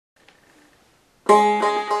I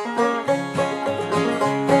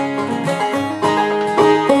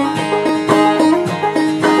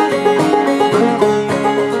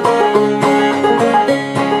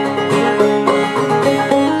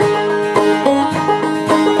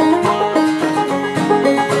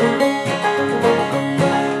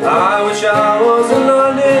wish I was in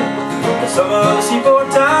London or some other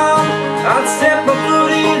seaport town. I'd step my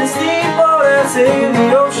foot in the steamboat and sail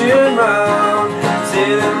the ocean round.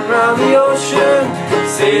 Sailing round the ocean,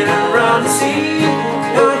 sailing round the sea.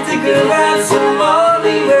 I'm thinking about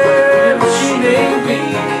somebody wherever she may be.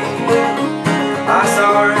 I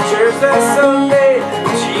saw her in church last Sunday,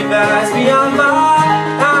 she passed me on by.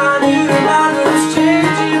 I knew her mind was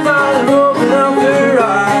changing by the open of her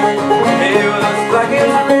eyes. It was black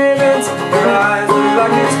as ravens, her eyes were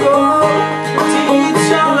black as gold. Her teeth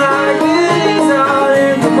shone like lilies out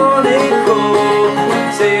in the morning cold.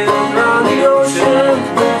 Sailing around the ocean,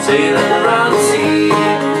 sailing around the sea.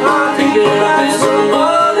 I think about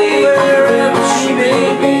somebody wherever she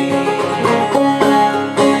may be.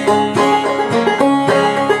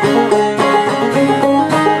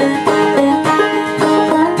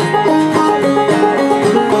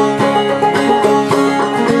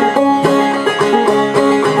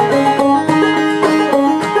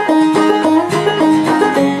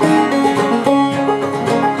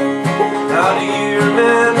 How do you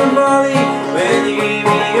remember, Molly, when you gave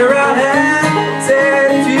me your right hand?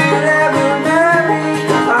 Said if you'd ever marry,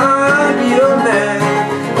 I'd be your man.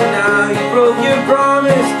 Now you broke your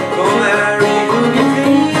promise, go marry who you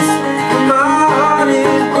please. My heart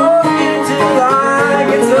is broken till I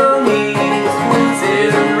get some ease.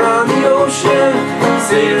 Sailing around the ocean,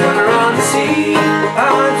 sailing around the sea.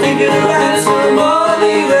 I'm thinking about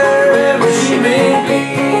somebody wherever she may be.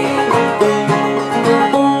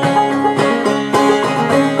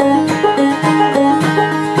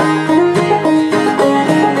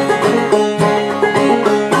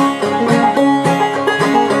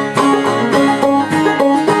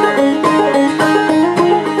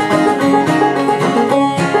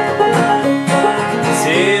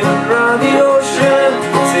 Sailing around the ocean,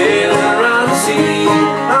 sailing around the sea.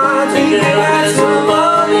 I'm thinking about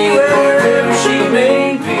somebody wherever she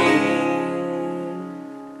may be.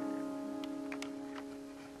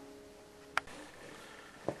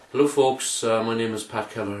 Hello folks, my name is Pat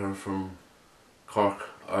Kelleher from Cork,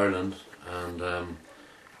 Ireland, and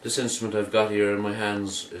this instrument I've got here in my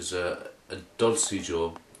hands is a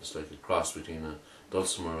Dulcijo. It's like a cross between a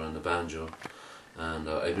dulcimer and a banjo, and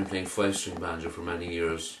I've been playing 5-string banjo for many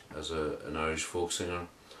years as an Irish folk singer,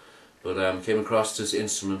 but came across this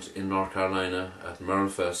instrument in North Carolina at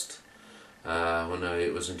Merrillfest when I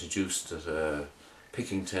was introduced at a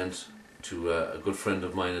picking tent to a good friend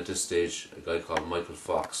of mine at this stage, a guy called Michael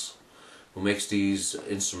Fox, who makes these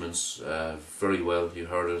instruments very well. You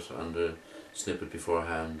heard it on the snippet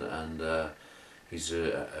beforehand, and he's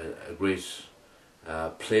a great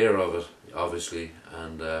player of it, obviously.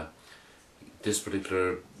 And this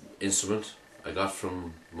particular instrument I got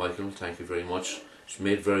from Michael, thank you very much. It's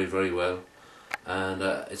made very, very well, and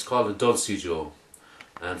it's called a Dulcijo.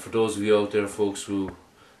 And for those of you out there, folks, who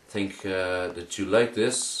think that you like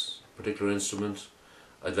this particular instrument,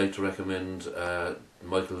 I'd like to recommend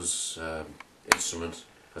Michael's instrument,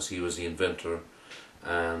 as he was the inventor.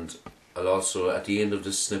 And I'll also, at the end of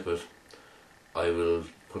this snippet, I will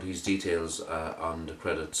put his details on the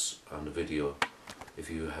credits on the video if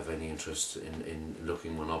you have any interest in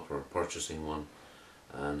looking one up or purchasing one.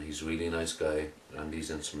 And he's a really nice guy, and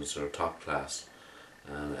these instruments are top class.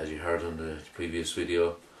 And as you heard in the previous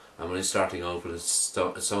video, I'm only starting out, but it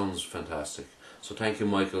sounds fantastic. So thank you,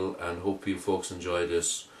 Michael, and hope you folks enjoy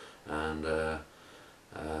this, and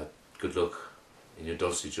good luck in your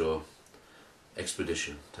Dulcijo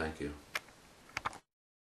expedition. Thank you.